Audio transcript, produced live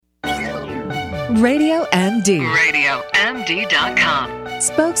Radio MD. RadioMD.com.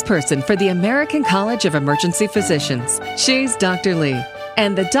 Spokesperson for the American College of Emergency Physicians. She's Dr. Lee.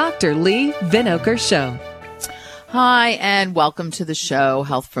 And the Dr. Lee Vinokur Show. Hi, and welcome to the show,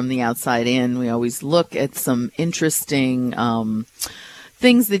 Health from the Outside In. We always look at some interesting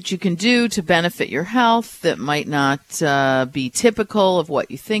things that you can do to benefit your health that might not be typical of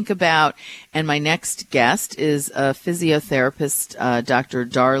what you think about. And my next guest is a physiotherapist, Dr.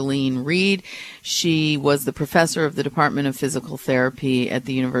 Darlene Reed. She was the professor of the Department of Physical Therapy at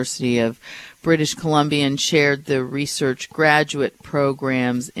the University of British Columbia and chaired the research graduate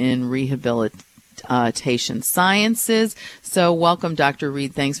programs in rehabilitation sciences. So welcome, Dr.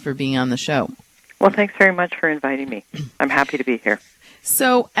 Reed. Thanks for being on the show. Well, thanks very much for inviting me. I'm happy to be here.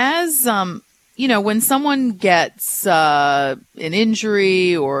 So as, when someone gets an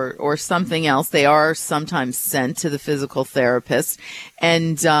injury or something else, they are sometimes sent to the physical therapist.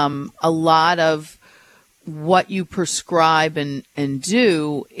 And a lot of what you prescribe and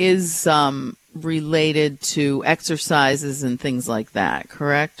do is related to exercises and things like that,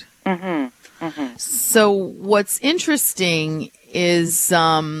 correct? Mm-hmm. Mm-hmm. So what's interesting is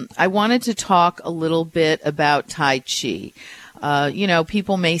I wanted to talk a little bit about Tai Chi.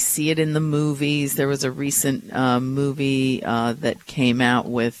 People may see it in the movies. There was a recent movie that came out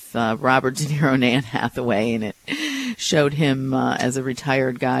with Robert De Niro and Anne Hathaway, and it showed him as a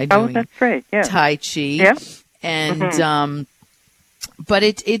retired guy doing that's right. Yeah. Tai Chi. Yeah. And mm-hmm. But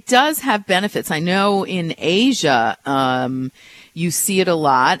it does have benefits. I know in Asia you see it a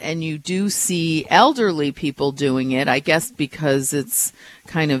lot, and you do see elderly people doing it, I guess because it's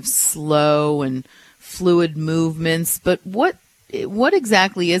kind of slow and fluid movements. But what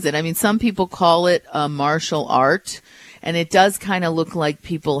exactly is it? I mean, some people call it a martial art, and it does kind of look like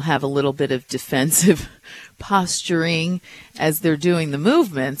people have a little bit of defensive posturing as they're doing the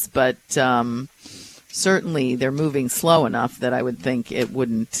movements, but certainly they're moving slow enough that I would think it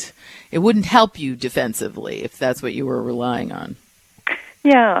wouldn't help you defensively if that's what you were relying on.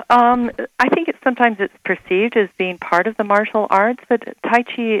 Yeah, I think sometimes it's perceived as being part of the martial arts, but Tai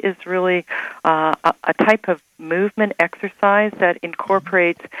Chi is really a type of movement exercise that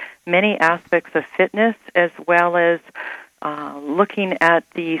incorporates many aspects of fitness as well as looking at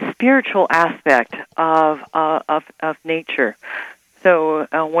the spiritual aspect of nature. So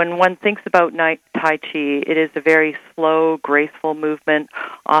when one thinks about Tai Chi, it is a very slow, graceful movement.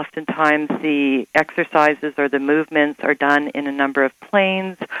 Oftentimes the exercises or the movements are done in a number of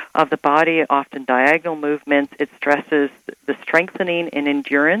planes of the body, often diagonal movements. It stresses the strengthening and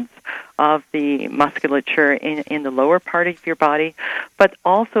endurance of the musculature in the lower part of your body. But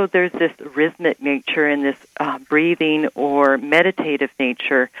also there's this rhythmic nature and this breathing or meditative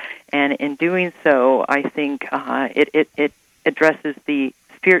nature. And in doing so, I think it addresses the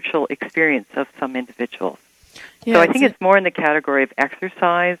spiritual experience of some individuals. Yeah, so I think it's more in the category of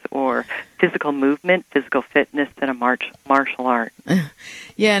exercise or physical movement, physical fitness than a martial art.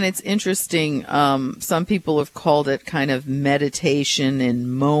 Yeah, and it's interesting. Some people have called it kind of meditation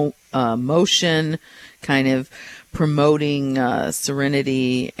and motion, kind of promoting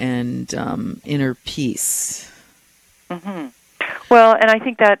serenity and inner peace. Mm-hmm. Well, and I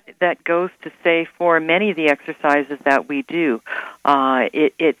think that goes to say for many of the exercises that we do,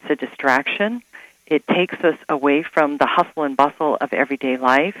 it's a distraction. It takes us away from the hustle and bustle of everyday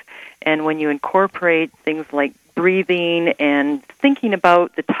life. And when you incorporate things like breathing and thinking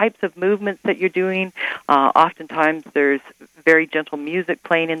about the types of movements that you're doing, oftentimes there's very gentle music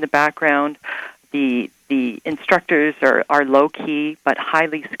playing in the background. The instructors are low-key but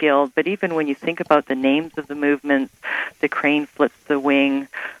highly skilled. But even when you think about the names of the movements, the crane flips the wing,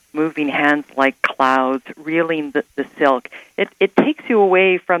 moving hands like clouds, reeling the silk, it takes you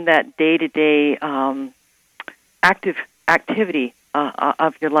away from that day-to-day activity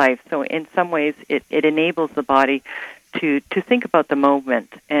of your life. So in some ways, it enables the body to think about the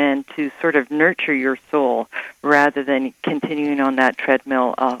moment and to sort of nurture your soul rather than continuing on that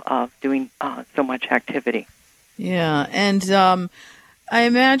treadmill of doing so much activity. Yeah, and I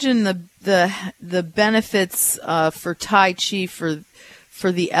imagine the benefits for Tai Chi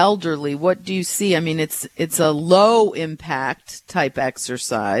for the elderly. What do you see? I mean, it's a low impact type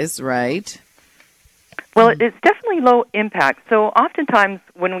exercise, right? Well, it's definitely low impact. So oftentimes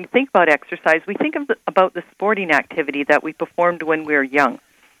when we think about exercise, we think about the sporting activity that we performed when we were young.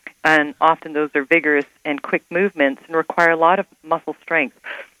 And often those are vigorous and quick movements and require a lot of muscle strength.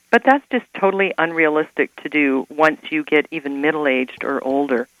 But that's just totally unrealistic to do once you get even middle-aged or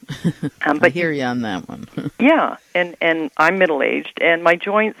older. But I hear you on that one. Yeah, and I'm middle-aged, and my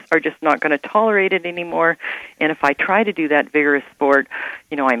joints are just not going to tolerate it anymore. And if I try to do that vigorous sport,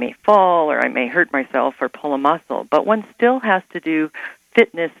 I may fall or I may hurt myself or pull a muscle. But one still has to do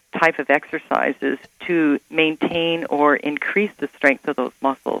fitness type of exercises to maintain or increase the strength of those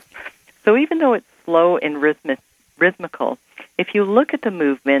muscles. So even though it's slow and rhythmical, if you look at the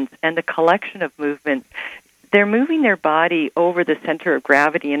movements and the collection of movements, they're moving their body over the center of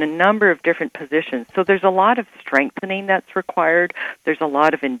gravity in a number of different positions. So there's a lot of strengthening that's required. There's a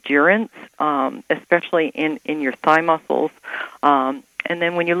lot of endurance, especially in your thigh muscles. And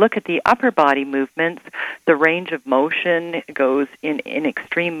then when you look at the upper body movements, the range of motion goes in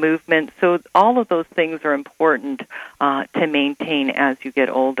extreme movement. So all of those things are important to maintain as you get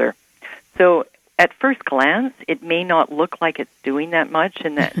older. So at first glance, it may not look like it's doing that much,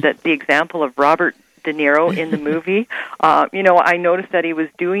 and that the example of Robert De Niro in the movie, I noticed that he was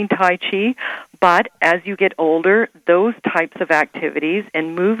doing Tai Chi, but as you get older, those types of activities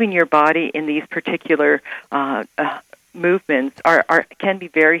and moving your body in these particular movements can be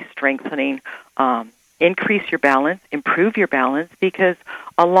very strengthening. Increase your balance, improve your balance, because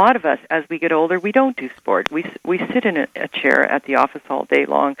a lot of us, as we get older, we don't do sport. We sit in a chair at the office all day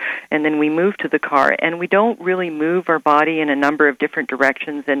long, and then we move to the car, and we don't really move our body in a number of different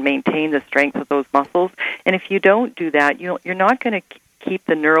directions and maintain the strength of those muscles. And if you don't do that, you're not going to keep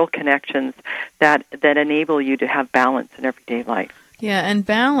the neural connections that enable you to have balance in everyday life. Yeah, and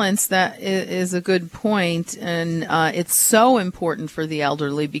balance, that is a good point, and it's so important for the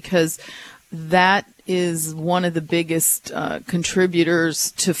elderly because that is one of the biggest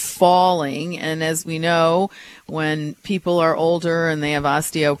contributors to falling. And as we know, when people are older and they have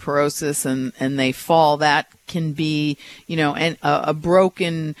osteoporosis and they fall, that can be, and a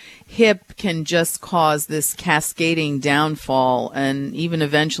broken hip can just cause this cascading downfall and even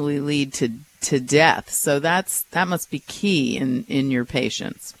eventually lead to death. So that must be key in your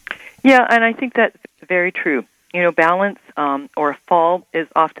patients. Yeah, and I think that's very true. Balance or a fall is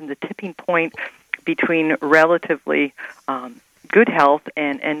often the tipping point between relatively good health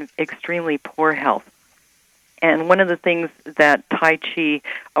and extremely poor health. And one of the things that Tai Chi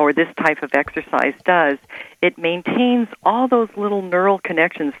or this type of exercise does, it maintains all those little neural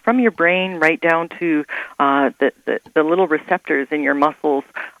connections from your brain right down to the little receptors in your muscles,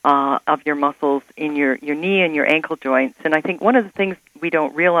 of your muscles in your knee and your ankle joints. And I think one of the things we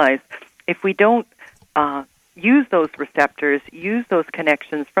don't realize, if we don't use those receptors, use those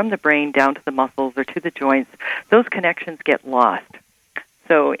connections from the brain down to the muscles or to the joints, those connections get lost.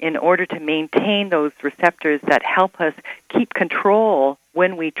 So in order to maintain those receptors that help us keep control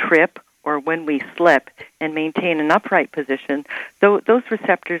when we trip or when we slip and maintain an upright position, those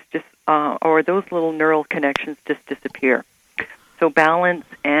receptors just, or those little neural connections just disappear. So balance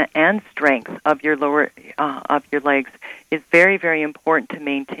and strength of your of your legs is very, very important to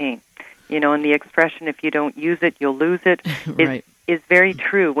maintain. And the expression, if you don't use it, you'll lose it, right, is very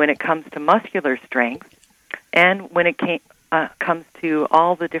true when it comes to muscular strength and when it comes to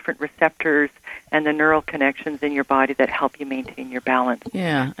all the different receptors and the neural connections in your body that help you maintain your balance.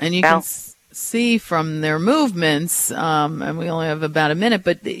 Yeah, and you can see from their movements, and we only have about a minute,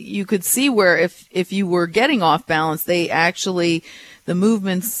 but you could see where if you were getting off balance, the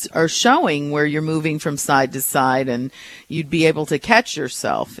movements are showing where you're moving from side to side, and you'd be able to catch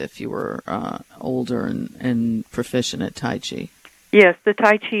yourself if you were older and proficient at Tai Chi. Yes, the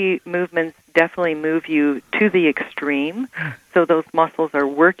Tai Chi movements definitely move you to the extreme. So those muscles are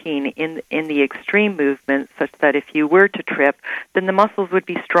working in the extreme movement such that if you were to trip, then the muscles would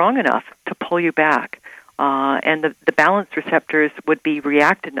be strong enough to pull you back. And the balance receptors would be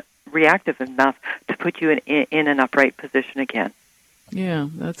reactive enough to put you in an upright position again. Yeah,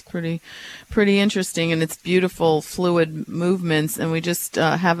 that's pretty interesting, and it's beautiful fluid movements, and we just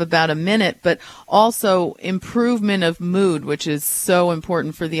have about a minute, but also improvement of mood, which is so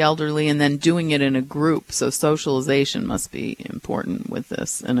important for the elderly, and then doing it in a group. So socialization must be important with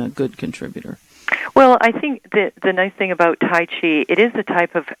this and a good contributor. Well, I think the nice thing about Tai Chi, it is a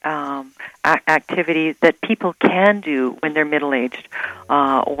type of activity that people can do when they're middle-aged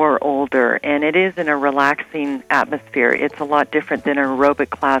or older, and it is in a relaxing atmosphere. It's a lot different than an aerobic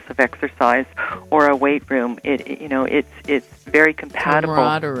class of exercise or a weight room. It's very compatible.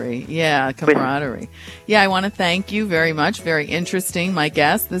 Camaraderie. Yeah, I want to thank you very much. Very interesting, my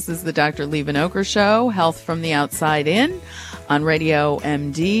guest. This is the Dr. Lee Vinokur Show, Health from the Outside In. On Radio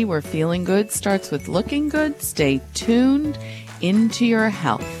MD, where feeling good starts with looking good. Stay tuned into your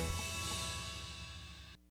health.